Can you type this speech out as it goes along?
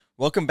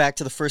Welcome back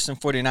to the First and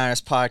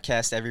 49ers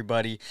podcast,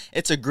 everybody.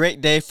 It's a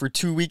great day for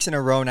 2 weeks in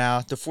a row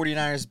now. The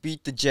 49ers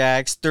beat the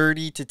Jags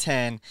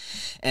 30-10,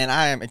 and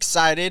I am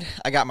excited.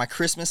 I got my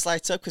Christmas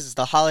lights up because it's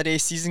the holiday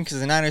season because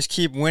the Niners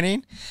keep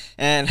winning,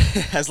 and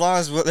as long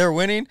as they're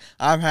winning,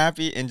 I'm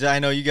happy, and I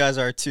know you guys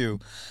are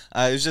too.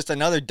 It was just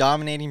another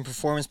dominating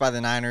performance by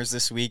the Niners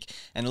this week,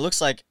 and it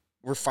looks like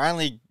we're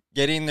finally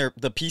getting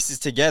the pieces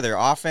together: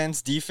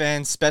 offense,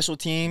 defense, special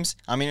teams.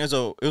 I mean, it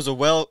was a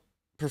well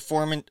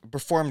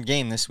performed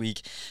game this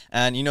week,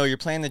 and you're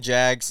playing the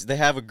Jags. They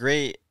have a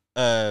great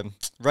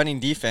running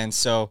defense,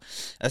 so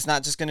that's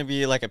not just going to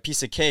be like a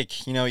piece of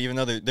cake, even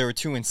though they were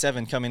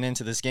 2-7 coming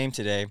into this game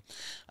today.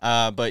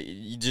 But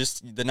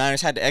the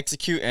Niners had to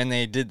execute, and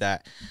they did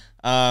that.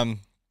 And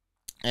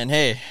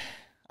hey,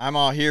 I'm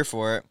all here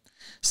for it.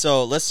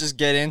 So let's just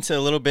get into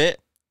a little bit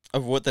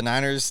of what the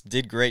Niners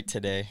did great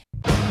today.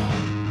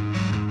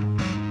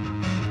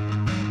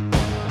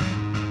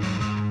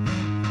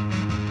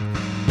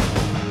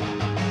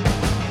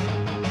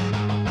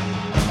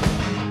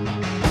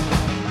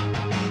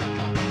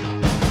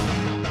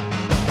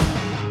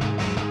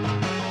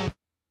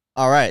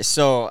 All right,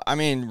 so,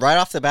 right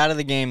off the bat of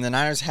the game, the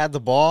Niners had the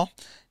ball,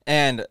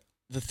 and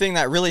the thing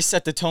that really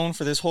set the tone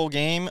for this whole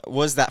game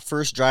was that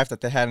first drive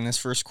that they had in this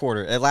first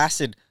quarter. It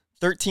lasted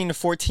 13 to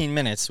 14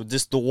 minutes with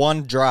just the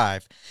one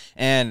drive,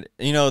 and,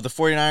 the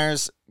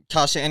 49ers,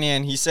 Kyle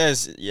Shanahan, he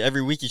says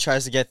every week he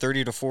tries to get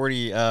 30 to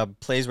 40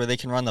 plays where they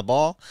can run the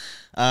ball.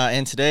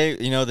 And today,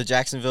 the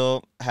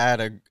Jacksonville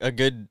had a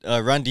good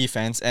run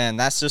defense, and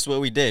that's just what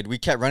we did. We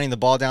kept running the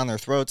ball down their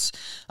throats,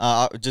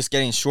 just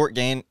getting short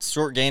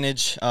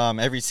gainage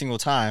every single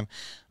time,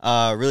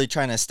 really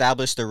trying to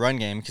establish the run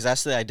game because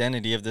that's the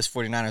identity of this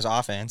 49ers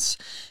offense.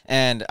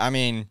 And,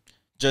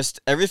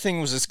 just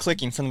everything was just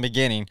clicking from the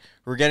beginning.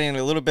 We're getting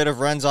a little bit of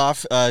runs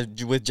off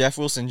with Jeff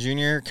Wilson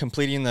Jr.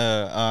 completing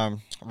the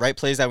right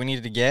plays that we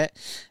needed to get.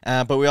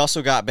 But we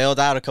also got bailed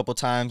out a couple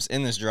times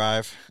in this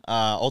drive.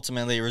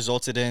 Ultimately, it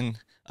resulted in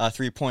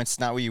 3 points.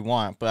 Not what you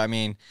want. But,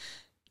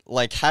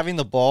 having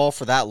the ball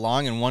for that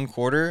long in one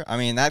quarter,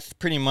 that's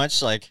pretty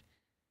much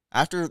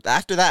after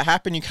that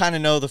happened, you kind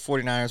of know the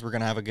 49ers were going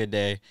to have a good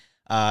day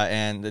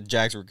and the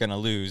Jags were going to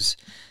lose.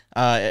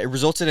 It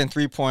resulted in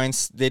 3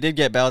 points. They did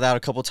get bailed out a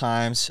couple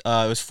times.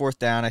 It was fourth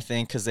down, I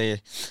think, because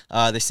they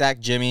sacked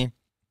Jimmy,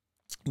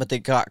 but they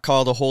got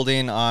called a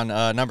holding on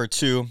number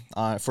 2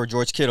 for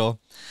George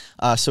Kittle.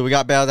 So we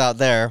got bailed out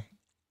there.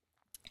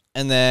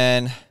 And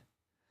then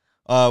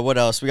what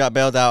else? We got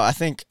bailed out, I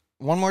think,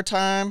 one more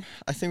time.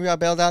 I think we got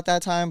bailed out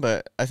that time,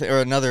 but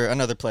or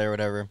another play or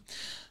whatever.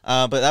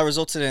 But that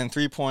resulted in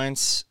 3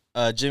 points.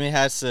 Jimmy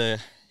has to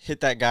hit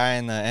that guy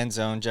in the end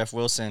zone, Jeff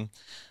Wilson.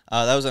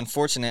 That was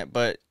unfortunate,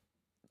 but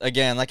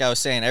again, like I was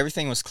saying,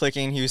 everything was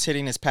clicking. He was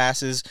hitting his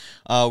passes.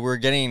 We're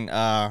getting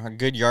a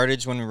good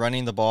yardage when we're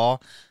running the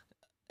ball,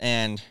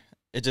 and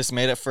it just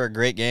made it for a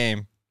great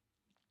game.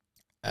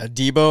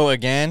 Debo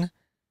again.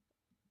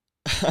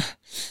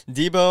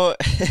 Debo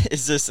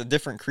is just a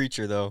different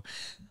creature, though.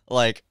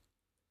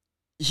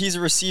 He's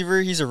a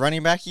receiver. He's a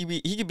running back.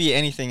 He could be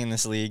anything in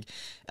this league.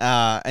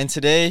 And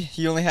today,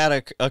 he only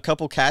had a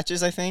couple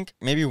catches, I think,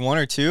 maybe 1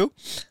 or 2.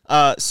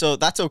 So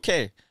that's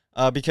okay.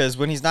 Because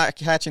when he's not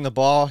catching the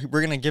ball,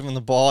 we're going to give him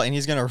the ball, and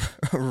he's going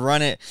to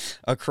run it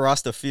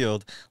across the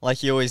field like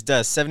he always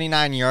does.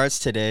 79 yards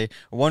today,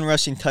 1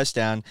 rushing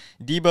touchdown.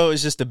 Debo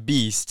is just a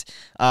beast.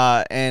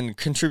 And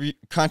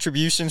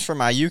contributions from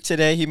Aiyuk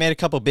today. He made a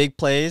couple big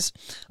plays,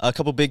 a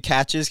couple big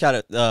catches,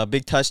 got a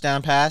big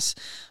touchdown pass.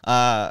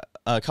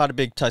 Caught a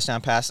big touchdown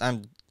pass.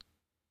 I'm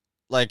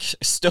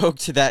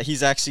stoked that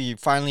he's actually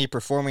finally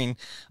performing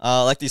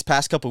like these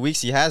past couple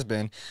weeks he has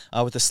been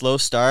with a slow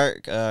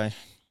start.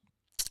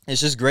 It's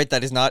just great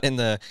that he's not in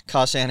the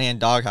Kyle Shanahan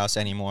doghouse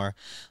anymore,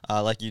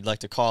 like you'd like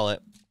to call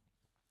it.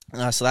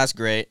 So that's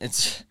great.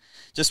 It's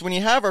just when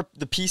you have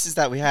the pieces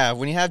that we have,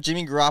 when you have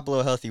Jimmy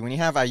Garoppolo healthy, when you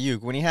have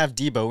Aiyuk, when you have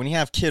Debo, when you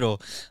have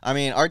Kittle,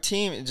 our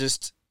team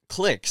just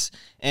clicks,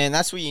 and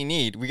that's what you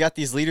need. We got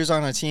these leaders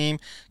on our team.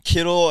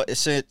 Kittle,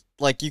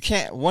 you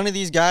can't, one of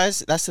these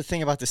guys, that's the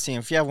thing about this team.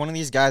 If you have one of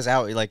these guys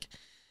out,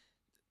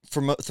 for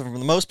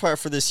the most part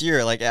for this year,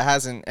 it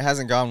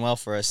hasn't gone well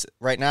for us.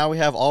 Right now, we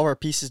have all of our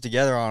pieces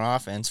together on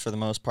offense for the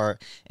most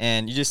part,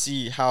 and you just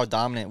see how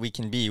dominant we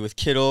can be. With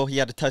Kittle, he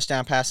had a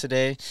touchdown pass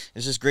today.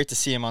 It's just great to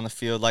see him on the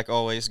field, like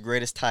always.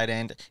 Greatest tight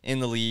end in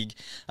the league,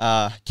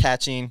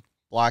 catching,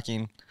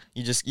 blocking.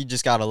 You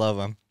just gotta love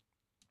him.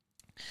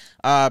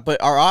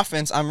 But our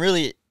offense, I'm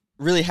really,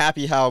 really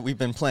happy how we've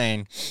been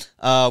playing.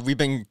 We've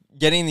been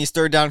getting these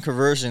third down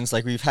conversions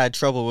like we've had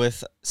trouble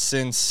with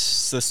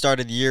since the start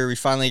of the year. We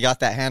finally got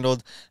that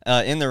handled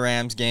in the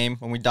Rams game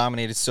when we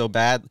dominated so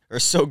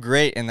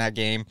great in that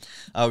game.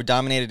 We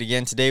dominated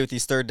again today with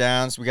these third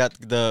downs. We got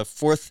the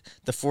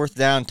fourth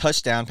down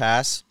touchdown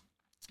pass.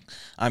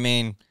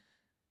 We're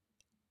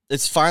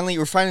finally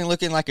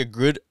looking like a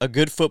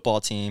good football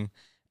team,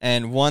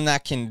 and one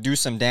that can do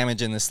some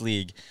damage in this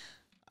league.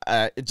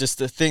 Just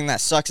the thing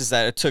that sucks is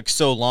that it took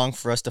so long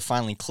for us to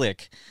finally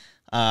click.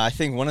 I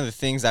think one of the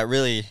things that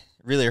really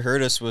really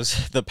hurt us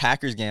was the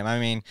Packers game. I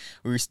mean,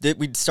 we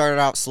started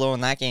out slow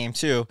in that game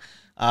too.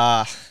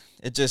 Uh,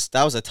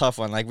 that was a tough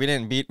one. Like we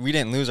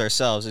didn't lose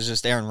ourselves. It's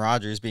just Aaron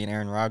Rodgers being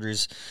Aaron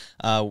Rodgers,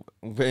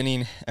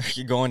 winning,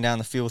 going down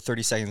the field with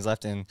 30 seconds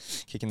left and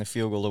kicking the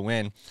field goal to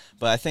win.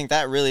 But I think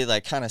that really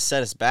like kind of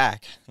set us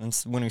back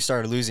when we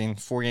started losing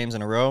 4 games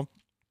in a row.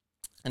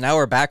 And now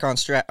we're back on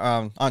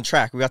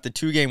track. We got the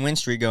 2-game win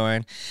streak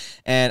going,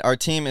 and our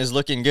team is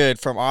looking good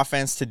from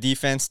offense to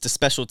defense to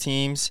special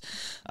teams.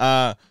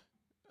 A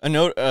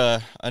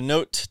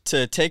note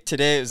to take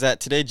today is that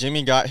today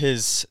Jimmy got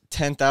his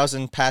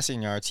 10,000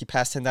 passing yards. He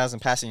passed 10,000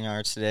 passing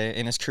yards today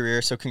in his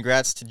career, so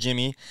congrats to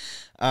Jimmy.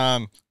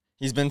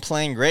 He's been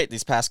playing great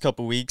these past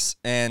couple weeks,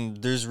 and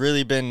there's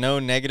really been no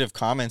negative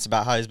comments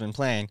about how he's been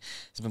playing.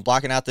 He's been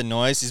blocking out the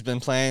noise. He's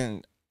been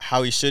playing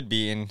how he should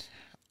be, and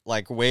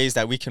like ways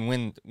that we can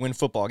win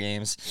football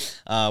games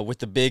with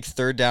the big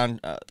third down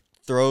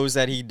throws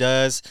that he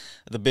does.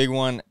 The big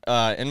one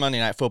in Monday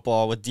Night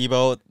Football with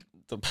Debo,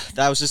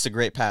 that was just a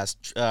great pass.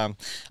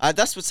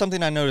 That's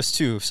something I noticed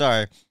too.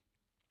 Sorry,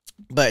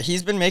 but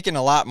he's been making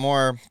a lot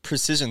more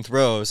precision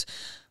throws.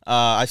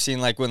 I've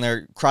seen like when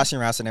they're crossing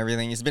routes and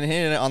everything, he's been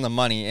hitting it on the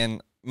money,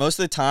 and most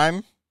of the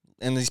time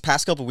in these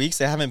past couple weeks,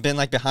 they haven't been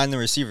like behind the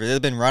receiver.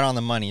 They've been right on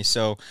the money.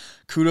 So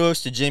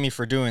kudos to Jimmy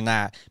for doing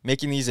that,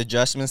 making these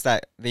adjustments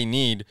that they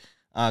need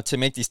to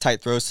make these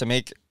tight throws, to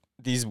make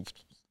these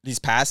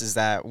passes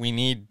that we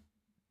need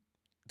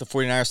the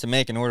 49ers to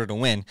make in order to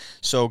win.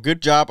 So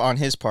good job on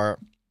his part.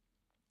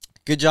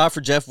 Good job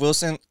for Jeff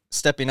Wilson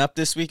stepping up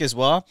this week as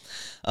well.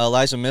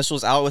 Elijah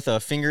Mitchell's out with a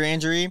finger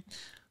injury,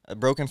 a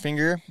broken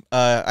finger.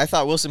 I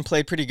thought Wilson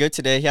played pretty good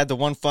today. He had the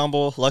 1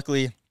 fumble.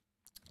 Luckily,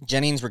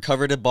 Jennings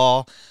recovered a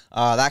ball.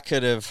 That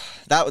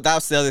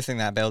was the other thing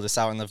that bailed us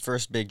out in the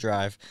first big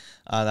drive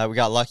that we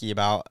got lucky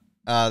about.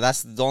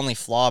 That's the only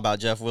flaw about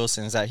Jeff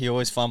Wilson, is that he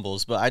always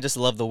fumbles. But I just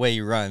love the way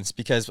he runs,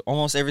 because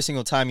almost every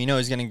single time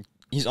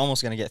he's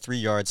almost gonna get 3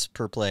 yards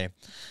per play,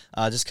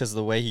 just because of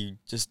the way he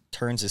just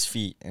turns his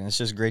feet, and it's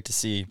just great to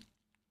see.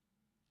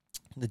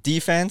 The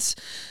defense,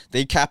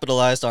 they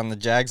capitalized on the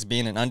Jags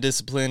being an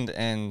undisciplined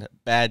and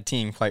bad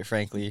team, quite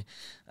frankly.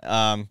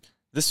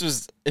 This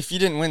was, if you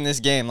didn't win this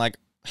game, like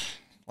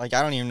I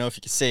don't even know if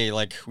you could say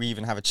like we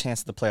even have a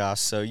chance at the playoffs.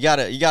 So you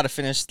gotta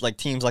finish like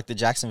teams like the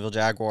Jacksonville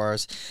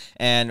Jaguars,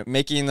 and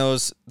making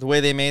those the way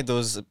they made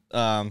those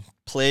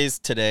plays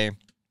today.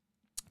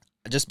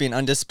 Just being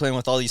undisciplined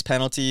with all these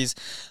penalties,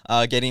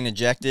 getting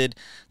ejected.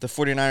 The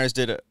 49ers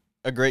did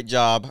a great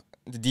job,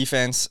 the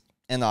defense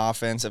and the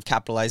offense, of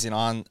capitalizing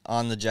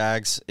on the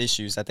Jags'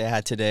 issues that they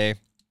had today.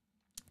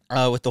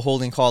 With the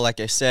holding call, like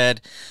I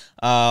said,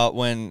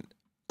 when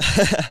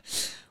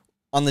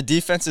on the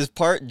defensive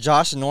part,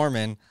 Josh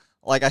Norman,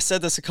 like I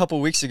said this a couple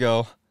weeks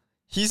ago,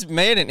 he's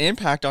made an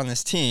impact on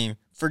this team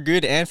for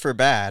good and for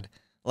bad.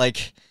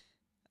 Like,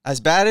 as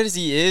bad as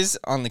he is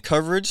on the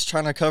coverage,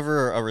 trying to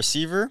cover a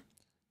receiver,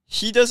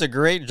 he does a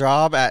great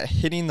job at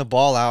hitting the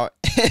ball out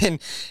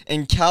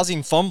and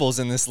causing fumbles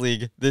in this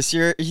league. This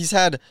year, he's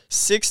had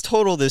 6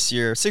 total this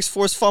year, 6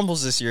 forced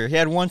fumbles this year. He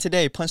had 1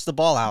 today, punched the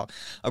ball out.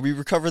 We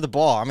recovered the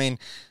ball. I mean,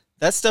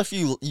 that's stuff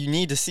you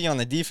need to see on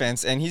the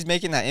defense, and he's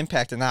making that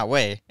impact in that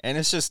way. And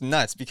it's just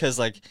nuts, because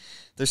like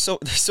there's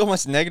so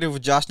much negative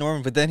with Josh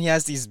Norman, but then he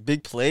has these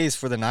big plays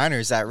for the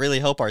Niners that really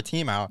help our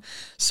team out.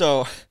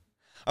 So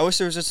I wish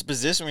there was just a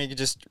position where you could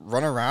just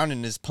run around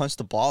and just punch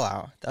the ball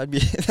out.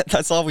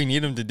 That's all we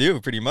need him to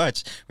do, pretty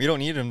much. We don't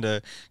need him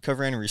to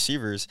cover any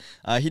receivers.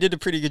 He did a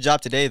pretty good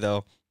job today,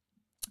 though.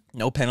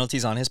 No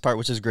penalties on his part,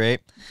 which is great.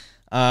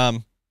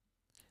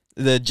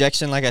 The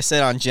ejection, like I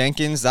said, on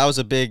Jenkins, that was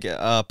a big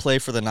play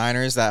for the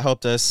Niners that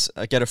helped us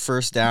get a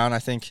first down. I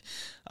think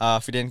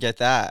if we didn't get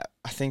that,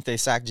 I think they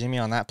sacked Jimmy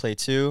on that play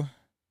too.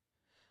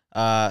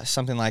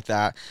 Something like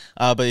that.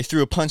 But he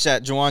threw a punch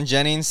at Jauan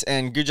Jennings,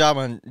 and good job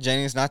on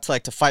Jennings not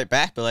to fight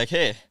back, but like,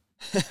 hey,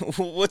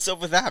 what's up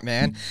with that,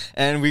 man?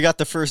 And we got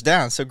the first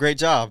down, so great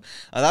job.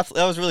 That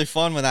was really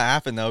fun when that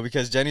happened, though,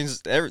 because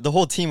Jennings, the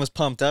whole team was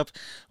pumped up,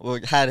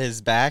 had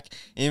his back.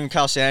 Even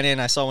Kyle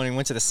Shanahan, I saw when he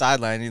went to the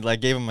sideline, he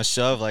gave him a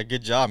shove,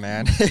 good job,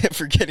 man,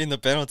 for getting the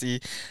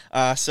penalty.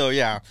 So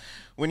yeah,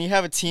 when you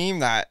have a team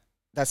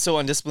that's so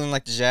undisciplined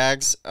like the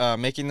Jags,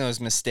 making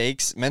those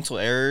mistakes, mental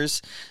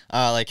errors,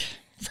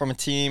 from a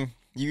team,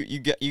 you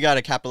got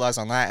to capitalize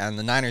on that, and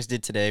the Niners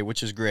did today,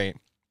 which is great.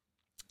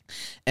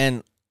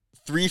 And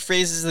 3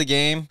 phases of the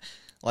game,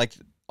 like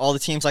all the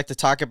teams like to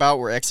talk about,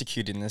 were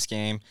executed in this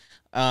game.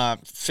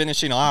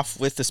 Finishing off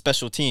with the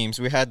special teams,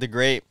 we had the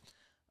great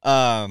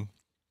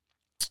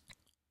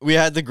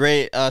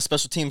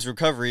special teams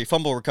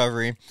fumble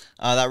recovery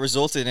that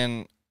resulted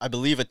in, I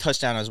believe, a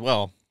touchdown as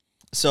well.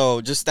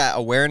 So just that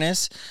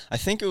awareness. I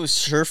think it was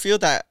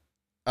Sherfield that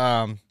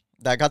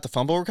got the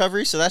fumble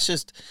recovery. So that's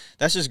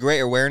just great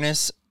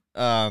awareness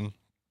on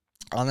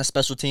the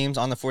special teams,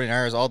 on the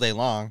 49ers all day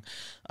long,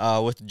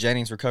 with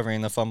Jennings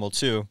recovering the fumble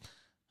too.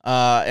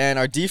 And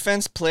our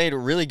defense played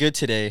really good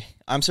today.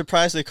 I'm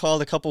surprised they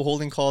called a couple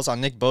holding calls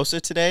on Nick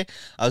Bosa today.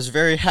 I was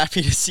very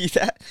happy to see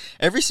that.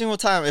 Every single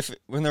time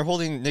when they're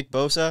holding Nick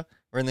Bosa,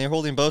 when they're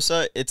holding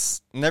Bosa,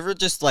 it's never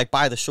just like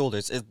by the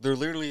shoulders. They're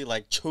literally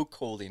like choke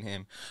holding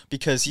him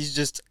because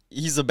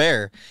he's a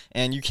bear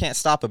and you can't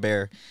stop a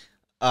bear.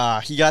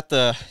 He got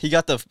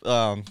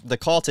the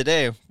call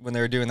today when they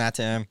were doing that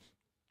to him,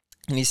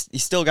 and he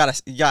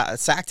got a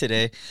sack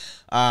today.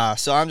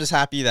 So I'm just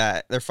happy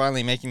that they're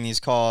finally making these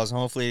calls, and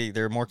hopefully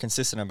they're more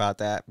consistent about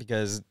that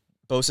because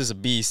Bosa's a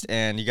beast,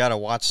 and you gotta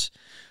watch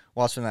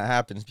when that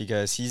happens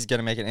because he's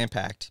gonna make an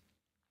impact.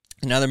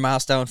 Another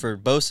milestone for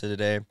Bosa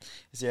today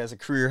is he has a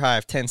career high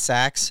of 10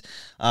 sacks.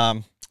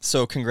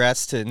 So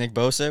congrats to Nick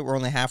Bosa. We're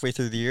only halfway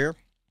through the year,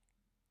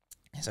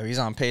 so he's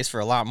on pace for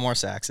a lot more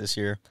sacks this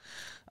year.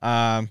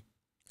 And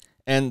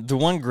the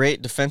one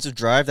great defensive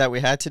drive that we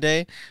had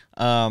today,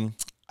 I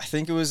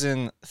think it was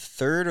in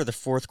third or the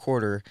fourth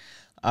quarter.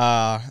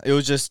 It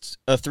was just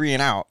a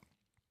 3-and-out.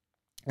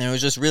 And it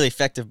was just really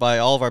effective by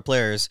all of our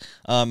players.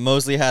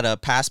 Mosley had a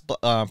pass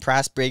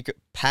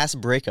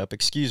breakup.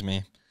 Excuse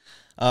me.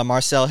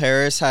 Marcel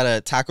Harris had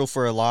a tackle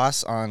for a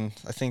loss on,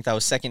 I think that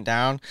was second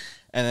down.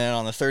 And then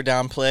on the third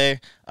down play,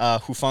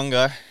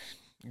 Hufanga,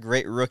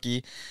 great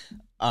rookie.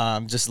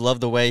 Just love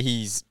the way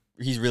he's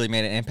really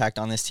made an impact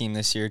on this team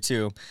this year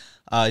too.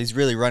 He's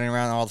really running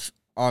around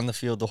on the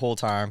field the whole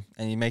time,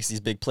 and he makes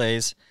these big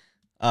plays.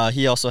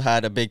 He also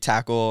had a big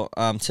tackle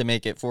to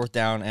make it fourth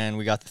down, and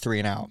we got the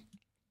 3-and-out.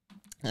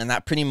 And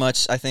that pretty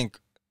much, I think,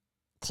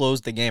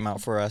 closed the game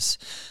out for us.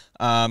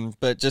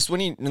 But just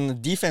when the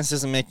defense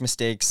doesn't make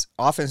mistakes,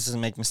 offense doesn't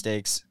make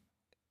mistakes,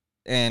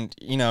 and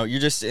you're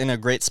just in a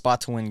great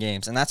spot to win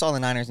games. And that's all the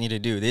Niners need to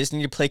do. They just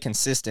need to play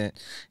consistent.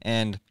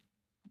 And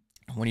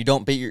when you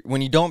don't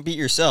beat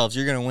yourselves,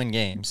 you're going to win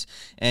games,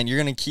 and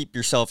you're going to keep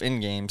yourself in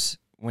games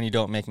when you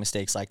don't make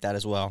mistakes like that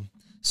as well.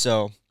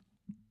 So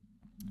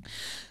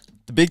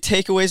the big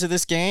takeaways of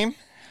this game,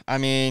 I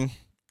mean,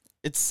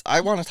 I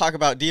want to talk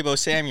about Deebo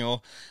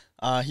Samuel.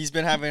 He's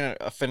been having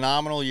a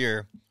phenomenal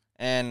year,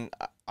 and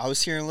I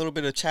was hearing a little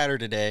bit of chatter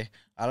today.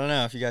 I don't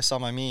know if you guys saw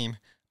my meme,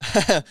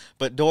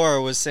 but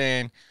Dora was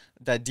saying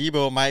that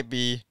Deebo might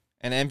be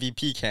an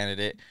MVP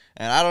candidate,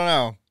 and I don't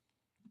know.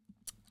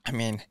 I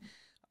mean,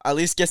 at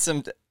least get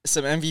some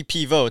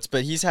MVP votes,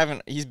 but he's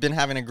been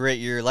having a great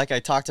year, like I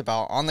talked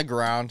about, on the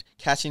ground,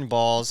 catching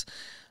balls.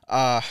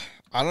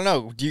 I don't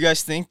know. Do you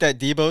guys think that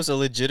Deebo's a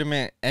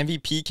legitimate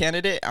MVP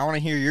candidate? I want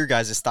to hear your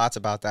guys' thoughts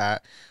about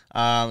that.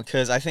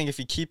 Because I think if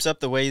he keeps up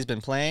the way he's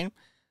been playing,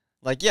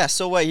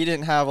 so what? He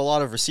didn't have a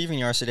lot of receiving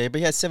yards today, but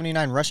he had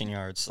 79 rushing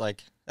yards.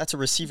 That's a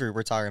receiver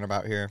we're talking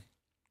about here.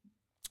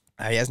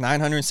 He has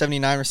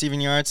 979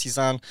 receiving yards. He's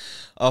on,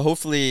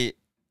 hopefully,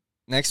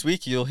 next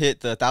week you'll hit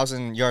the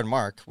 1,000-yard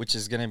mark, which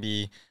is going to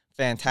be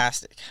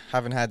fantastic.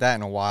 Haven't had that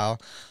in a while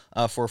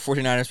for a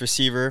 49ers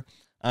receiver.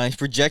 He's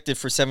projected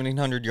for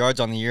 1,700 yards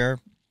on the year.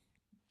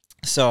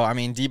 So, I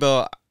mean,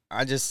 Deebo,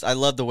 I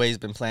love the way he's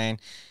been playing.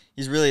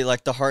 He's really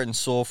like the heart and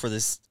soul for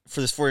this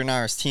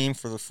 49ers team,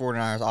 for the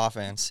 49ers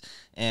offense.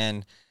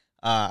 And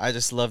I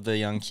just love the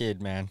young kid,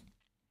 man.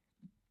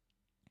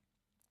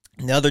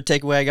 The other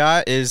takeaway I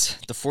got is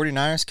the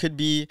 49ers could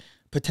be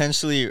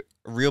potentially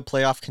real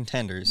playoff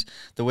contenders.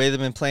 The way they've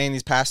been playing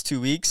these past 2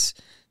 weeks,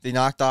 they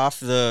knocked off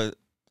the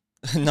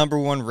number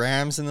one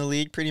Rams in the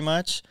league pretty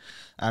much.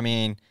 I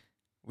mean,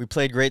 we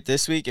played great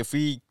this week. If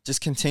we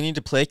just continue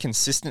to play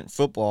consistent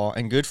football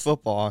and good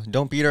football,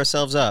 don't beat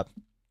ourselves up,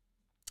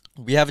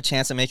 we have a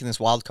chance at making this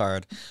wild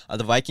card.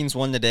 The Vikings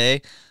won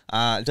today.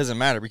 It doesn't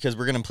matter because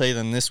we're going to play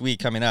them this week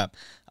coming up.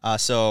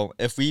 So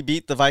if we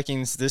beat the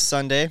Vikings this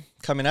Sunday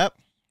coming up,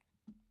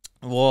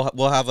 we'll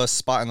have a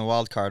spot in the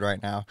wild card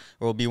right now.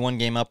 We'll be one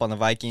game up on the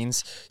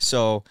Vikings.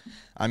 So,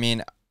 I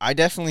mean, I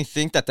definitely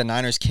think that the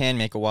Niners can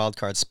make a wild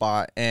card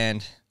spot,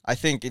 and I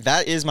think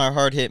that is my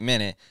hard-hit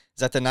minute, is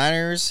that the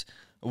Niners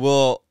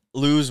will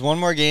lose one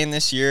more game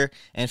this year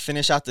and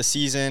finish out the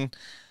season.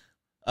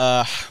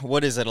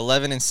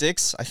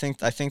 11-6? I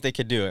think they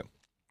could do it.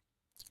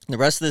 The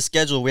rest of the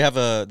schedule, we have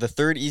the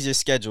third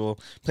easiest schedule.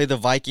 Play the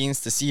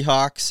Vikings, the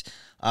Seahawks.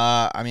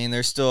 I mean,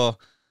 they're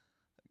still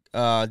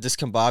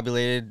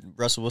discombobulated.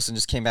 Russell Wilson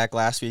just came back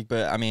last week,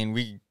 but I mean,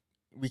 we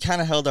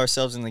kind of held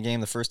ourselves in the game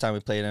the first time we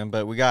played him,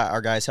 but we got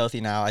our guys healthy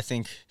now. I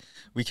think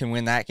we can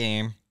win that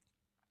game.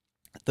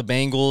 The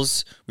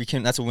Bengals,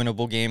 that's a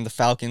winnable game. The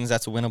Falcons,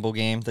 that's a winnable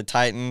game. The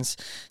Titans,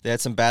 they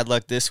had some bad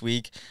luck this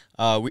week.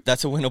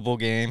 That's a winnable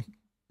game.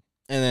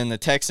 And then the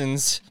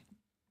Texans,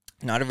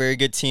 not a very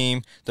good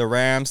team. The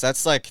Rams, I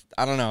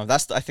don't know.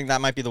 I think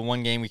that might be the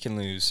one game we can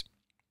lose.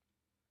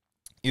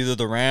 Either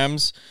the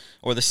Rams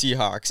or the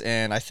Seahawks.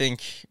 And I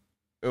think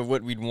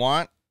what we'd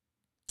want,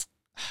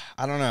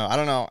 I don't know.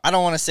 I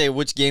don't want to say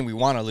which game we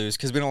want to lose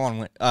because we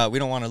don't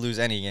want to lose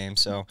any game.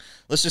 So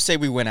let's just say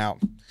we win out.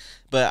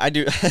 But I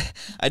do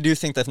I do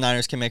think that the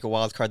Niners can make a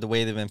wild card the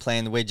way they've been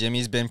playing, the way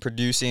Jimmy's been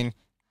producing.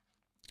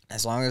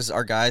 As long as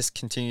our guys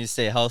continue to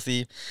stay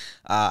healthy,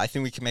 I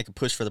think we can make a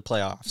push for the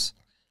playoffs.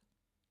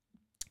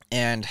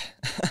 And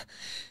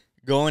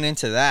going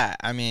into that,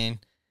 I mean,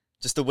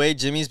 just the way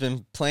Jimmy's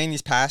been playing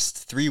these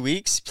past 3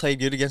 weeks, played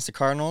good against the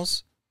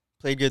Cardinals,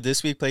 played good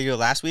this week, played good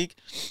last week.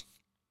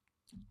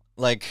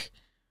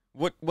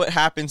 what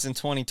happens in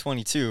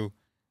 2022?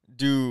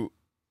 Do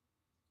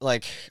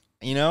like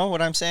you know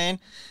what I'm saying?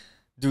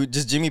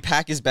 Does Jimmy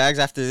pack his bags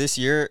after this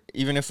year,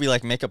 even if we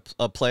like make a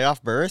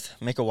playoff berth,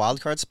 make a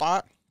wild card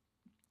spot?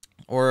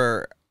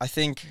 Or I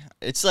think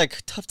it's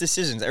like tough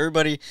decisions.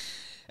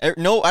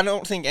 No, I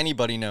don't think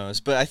anybody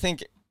knows, but I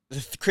think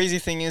the crazy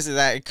thing is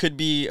that it could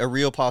be a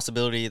real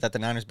possibility that the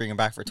Niners bring him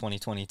back for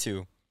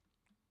 2022.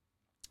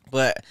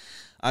 But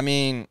I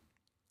mean,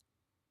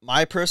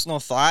 my personal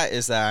thought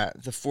is that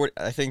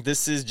I think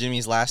this is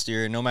Jimmy's last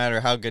year. No matter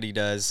how good he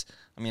does,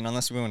 I mean,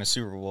 unless we win a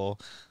Super Bowl,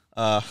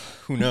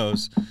 who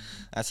knows?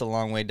 That's a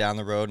long way down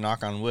the road.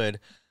 Knock on wood,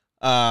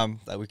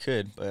 that we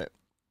could. But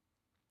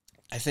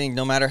I think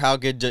no matter how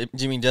good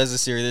Jimmy does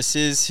this year, this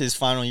is his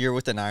final year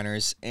with the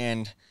Niners.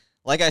 And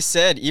like I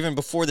said, even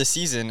before the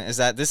season, is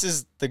that this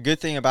is the good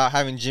thing about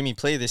having Jimmy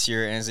play this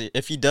year. And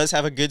if he does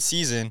have a good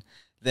season,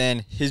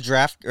 then his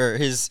draft or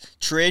his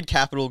trade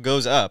capital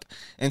goes up.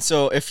 And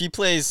so if he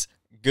plays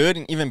good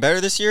and even better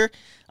this year,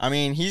 I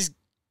mean, he's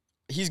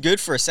good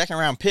for a second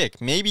round pick.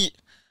 Maybe,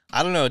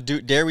 I don't know,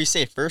 dare we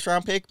say first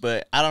round pick,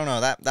 but I don't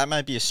know. That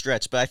might be a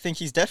stretch. But I think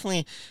he's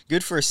definitely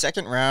good for a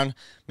second round,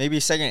 maybe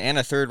a second and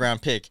a third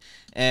round pick.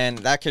 And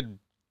that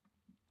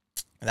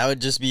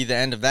would just be the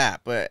end of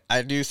that. But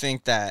I do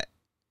think that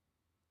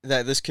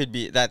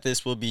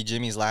this will be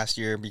Jimmy's last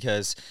year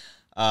because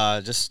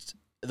just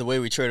the way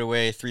we trade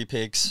away 3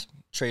 picks,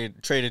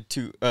 traded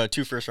 2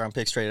 first round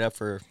picks, traded up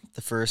for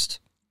the first,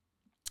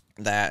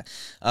 that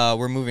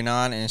we're moving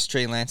on, and it's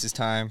Trey Lance's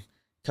time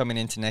coming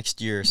into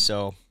next year.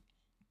 So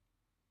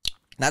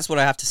that's what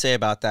I have to say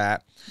about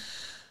that.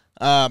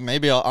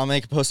 Maybe I'll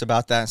make a post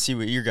about that and see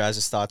what your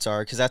guys' thoughts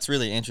are, because that's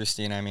really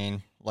interesting. I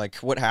mean, like,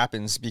 what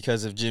happens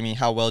because of Jimmy,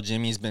 how well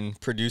Jimmy's been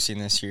producing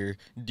this year?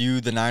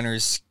 Do the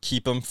Niners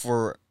keep him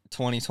for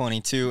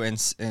 2022 and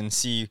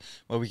see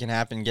what we can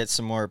happen, get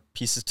some more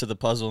pieces to the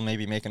puzzle,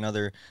 maybe make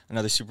another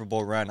Super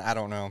Bowl run? I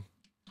don't know.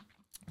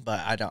 But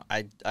I doubt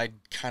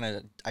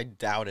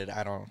it.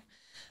 I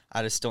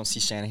just don't see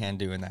Shanahan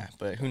doing that.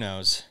 But who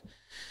knows?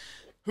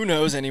 Who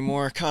knows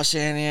anymore? Kyle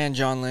Shanahan,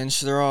 John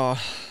Lynch, they're all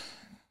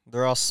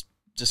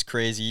just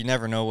crazy. You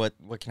never know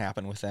what can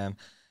happen with them.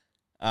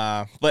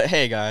 But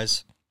hey,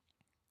 guys,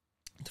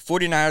 the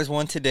 49ers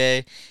won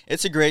today.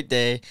 It's a great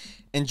day.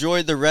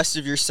 Enjoy the rest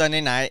of your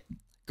Sunday night.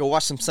 Go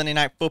watch some Sunday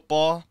night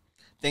football.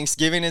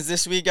 Thanksgiving is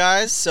this week,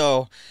 guys.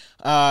 So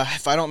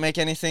if I don't make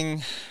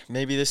anything,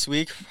 maybe this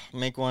week, I'll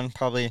make one,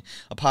 probably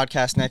a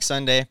podcast next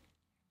Sunday.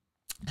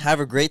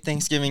 Have a great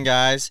Thanksgiving,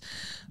 guys.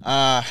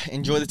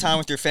 Enjoy the time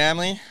with your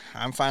family.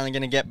 I'm finally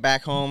going to get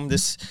back home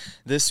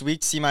this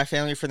week to see my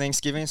family for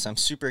Thanksgiving, so I'm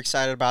super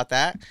excited about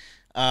that.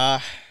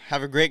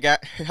 Have a great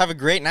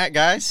night,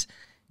 guys.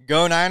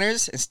 Go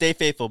Niners, and stay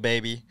faithful,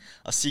 baby.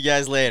 I'll see you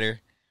guys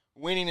later.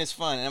 Winning is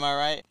fun, am I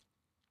right?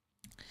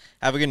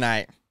 Have a good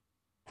night.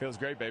 Feels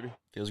great, baby.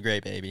 Feels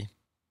great, baby.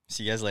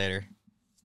 See you guys later.